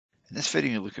In this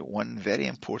video, you look at one very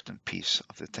important piece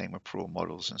of the Timer Pro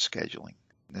models and scheduling.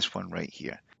 This one right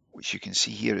here, which you can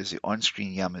see here is the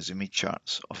on-screen Yamazumi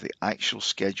charts of the actual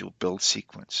scheduled build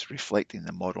sequence reflecting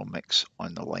the model mix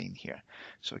on the line here.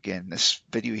 So again, this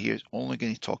video here is only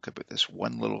going to talk about this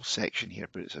one little section here,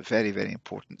 but it's a very, very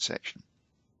important section.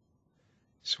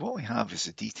 So what we have is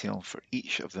the detail for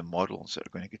each of the models that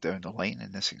are going to go down the line.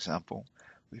 In this example,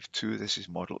 we have two. This is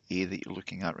model A that you're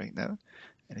looking at right now.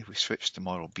 And if we switch to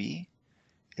model B,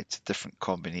 it's a different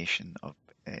combination of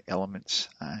elements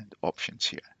and options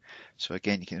here. So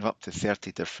again, you can have up to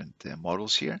 30 different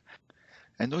models here.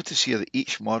 And notice here that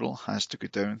each model has to go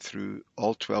down through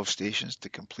all 12 stations to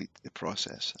complete the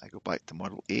process. I go back to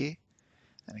model A,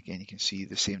 and again, you can see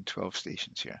the same 12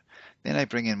 stations here. Then I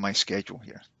bring in my schedule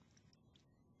here.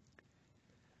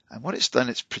 And what it's done,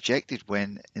 it's projected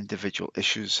when individual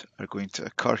issues are going to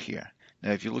occur here.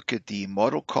 Now, if you look at the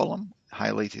model column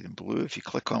highlighted in blue, if you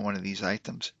click on one of these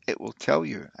items, it will tell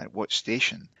you at what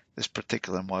station this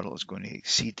particular model is going to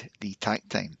exceed the takt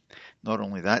time. Not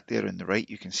only that, there on the right,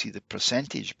 you can see the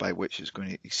percentage by which it's going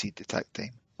to exceed the takt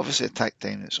time. Obviously, a takt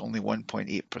time that's only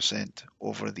 1.8%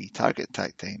 over the target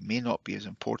takt time may not be as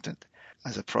important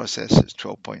as a process that's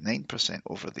 12.9%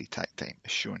 over the takt time,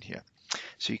 as shown here.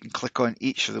 So you can click on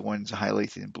each of the ones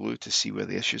highlighted in blue to see where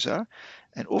the issues are.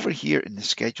 And over here in the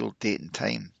scheduled date and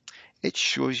time, it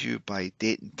shows you by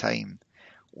date and time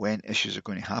when issues are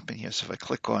going to happen here. So if I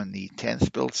click on the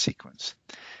 10th build sequence,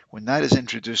 when that is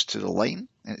introduced to the line,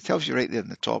 and it tells you right there in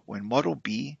the top, when model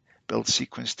B build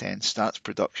sequence 10 starts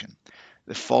production,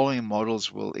 the following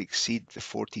models will exceed the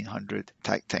 1400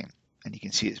 takt time. And you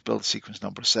can see it's build sequence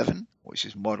number 7, which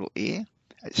is model A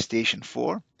at station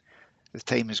 4. The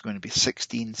time is going to be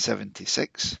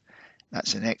 1676.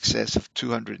 That's in excess of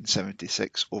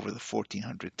 276 over the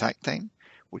 1400 takt time,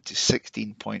 which is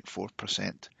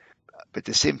 16.4%. But at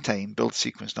the same time, build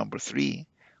sequence number 3,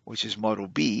 which is model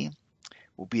B,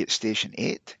 will be at station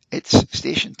 8. Its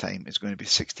station time is going to be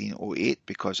 1608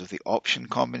 because of the option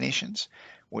combinations,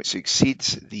 which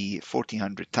exceeds the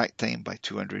 1400 takt time by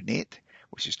 208,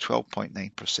 which is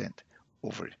 12.9%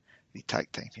 over the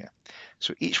takt time here.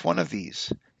 So each one of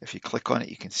these, if you click on it,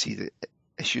 you can see the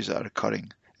issues that are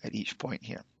occurring at each point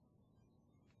here.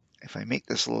 If I make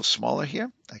this a little smaller here,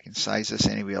 I can size this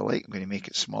any way I like. I'm going to make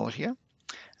it smaller here. And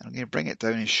I'm going to bring it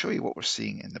down and show you what we're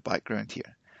seeing in the background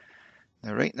here.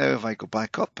 Now, right now, if I go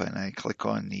back up and I click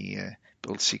on the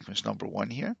build sequence number 1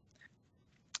 here,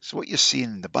 so what you're seeing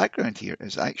in the background here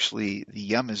is actually the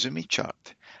Yamazumi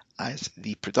chart as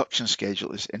the production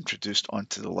schedule is introduced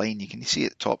onto the line. You can see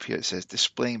at the top here it says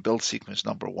displaying build sequence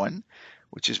number 1,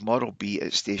 which is model B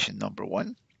at station number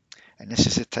 1. And this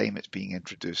is the time it's being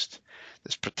introduced,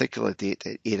 this particular date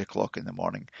at 8 o'clock in the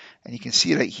morning. And you can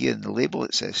see right here in the label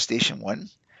it says station 1,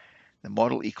 the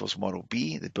model equals model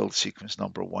B, the build sequence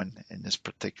number 1 in this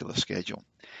particular schedule.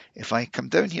 If I come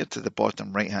down here to the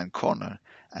bottom right hand corner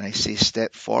and I say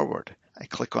step forward, I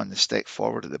click on the step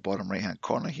forward at the bottom right hand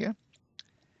corner here,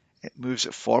 it moves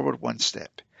it forward one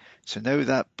step. So now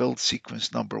that build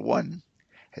sequence number 1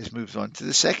 has moved on to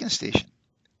the second station.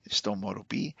 It's still model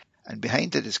B, and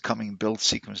behind it is coming build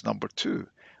sequence number 2,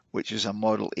 which is a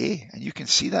model A, and you can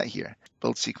see that here.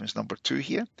 Build sequence number 2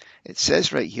 here. It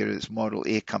says right here it's model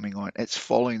A coming on. It's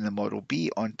following the model B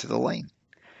onto the line.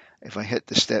 If I hit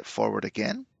the step forward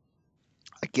again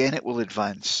it will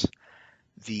advance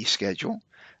the schedule.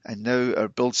 And now our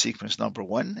build sequence number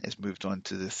 1 is moved on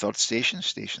to the third station,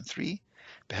 station 3.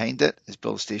 Behind it is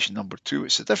build station number 2.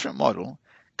 It's a different model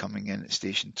coming in at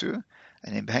station 2.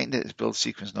 And then behind it is build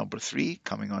sequence number 3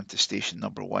 coming on to station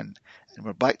number 1. And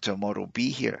we're back to a model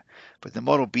B here. But the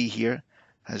model B here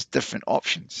has different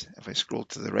options. If I scroll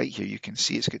to the right here, you can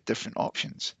see it's got different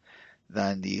options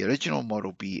than the original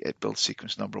model B at build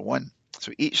sequence number 1.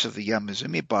 So each of the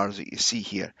Yamazumi bars that you see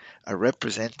here are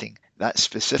representing that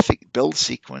specific build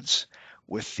sequence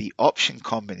with the option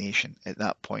combination at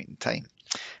that point in time.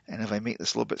 And if I make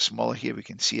this a little bit smaller here, we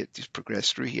can see it just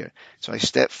progress through here. So I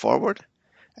step forward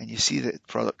and you see the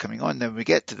product coming on. Now we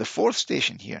get to the fourth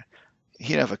station here.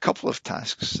 Here I have a couple of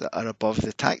tasks that are above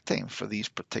the takt time for these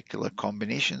particular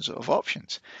combinations of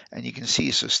options. And you can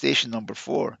see, so station number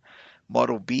 4,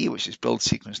 model B, which is build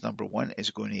sequence number 1,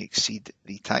 is going to exceed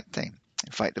the takt time.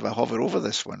 In fact, if I hover over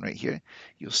this one right here,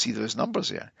 you'll see those numbers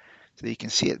there. So you can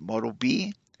see it, model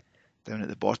B, down at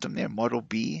the bottom there, model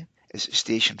B is at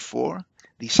station 4.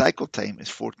 The cycle time is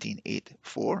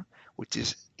 1484, which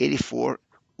is 84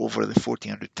 over the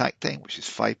 1400 takt time, which is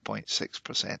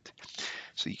 5.6%.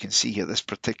 So you can see here this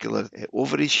particular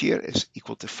overage here is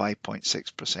equal to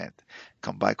 5.6%.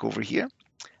 Come back over here,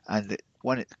 and the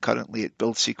one currently at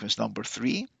build sequence number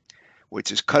 3,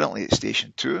 which is currently at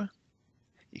station 2.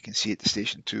 You can see it at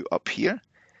station 2 up here.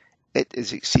 It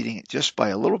is exceeding it just by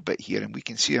a little bit here, and we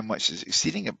can see how much it's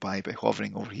exceeding it by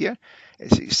hovering over here.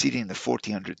 It's exceeding the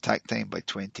 1400 takt time by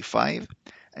 25,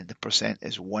 and the percent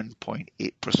is 1.8%.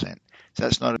 So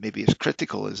that's not maybe as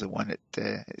critical as the one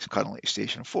that is currently at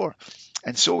station 4.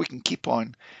 And so we can keep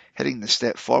on hitting the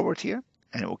step forward here,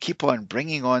 and it will keep on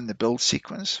bringing on the build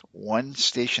sequence one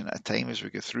station at a time as we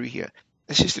go through here.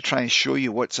 This is to try and show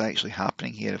you what's actually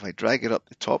happening here. If I drag it up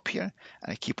the top here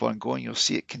and I keep on going, you'll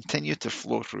see it continue to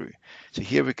flow through. So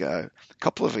here we go. A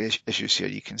couple of issues here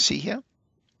you can see here.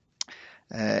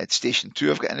 At station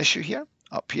 2, I've got an issue here,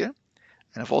 up here.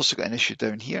 And I've also got an issue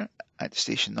down here at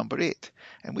station number 8.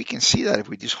 And we can see that if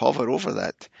we just hover over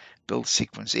that build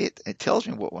sequence 8, it tells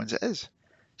me what ones it is.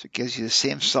 So it gives you the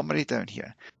same summary down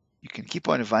here. You can keep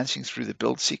on advancing through the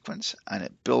build sequence and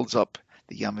it builds up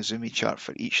the Yamazumi chart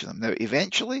for each of them. Now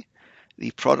eventually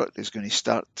the product is going to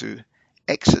start to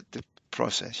exit the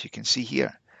process. You can see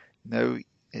here now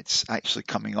it's actually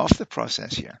coming off the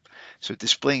process here. So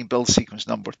displaying build sequence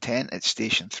number 10 at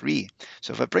station 3.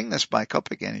 So if I bring this back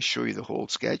up again and show you the whole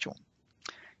schedule,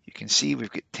 you can see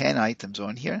we've got 10 items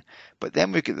on here, but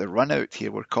then we've got the run out here.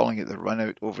 We're calling it the run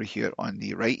out over here on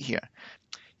the right here.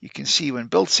 You can see when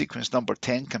build sequence number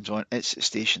 10 comes on, it's at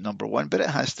station number 1, but it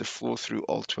has to flow through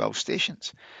all 12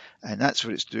 stations. And that's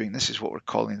what it's doing. This is what we're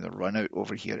calling the run out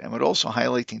over here. And we're also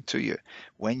highlighting to you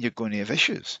when you're going to have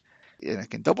issues. And I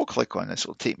can double click on this,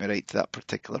 it'll take me right to that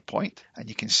particular point. And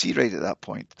you can see right at that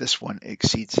point, this one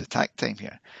exceeds the takt time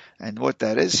here. And what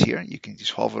that is here, you can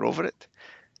just hover over it.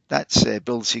 That's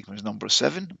build sequence number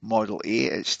 7, model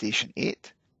A at station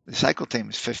 8. The cycle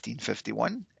time is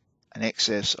 1551. An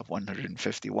excess of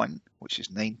 151, which is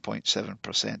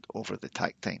 9.7% over the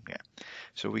takt time here.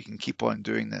 So we can keep on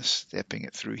doing this, stepping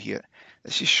it through here.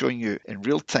 This is showing you in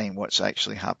real time what's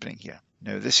actually happening here.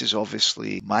 Now this is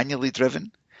obviously manually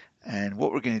driven, and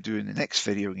what we're going to do in the next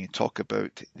video, we're going to talk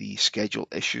about the schedule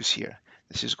issues here.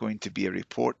 This is going to be a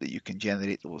report that you can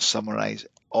generate that will summarize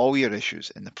all your issues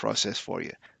in the process for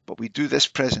you. But we do this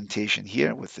presentation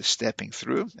here with the stepping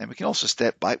through, and we can also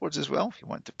step backwards as well if you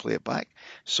want to play it back,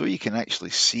 so you can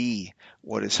actually see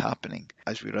what is happening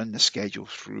as we run the schedule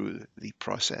through the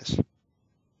process.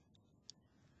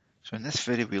 So in this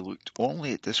video we looked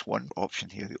only at this one option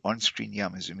here, the on-screen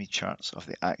Yamazumi charts of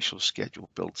the actual schedule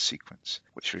build sequence,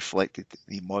 which reflected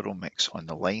the model mix on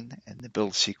the line and the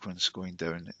build sequence going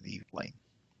down the line.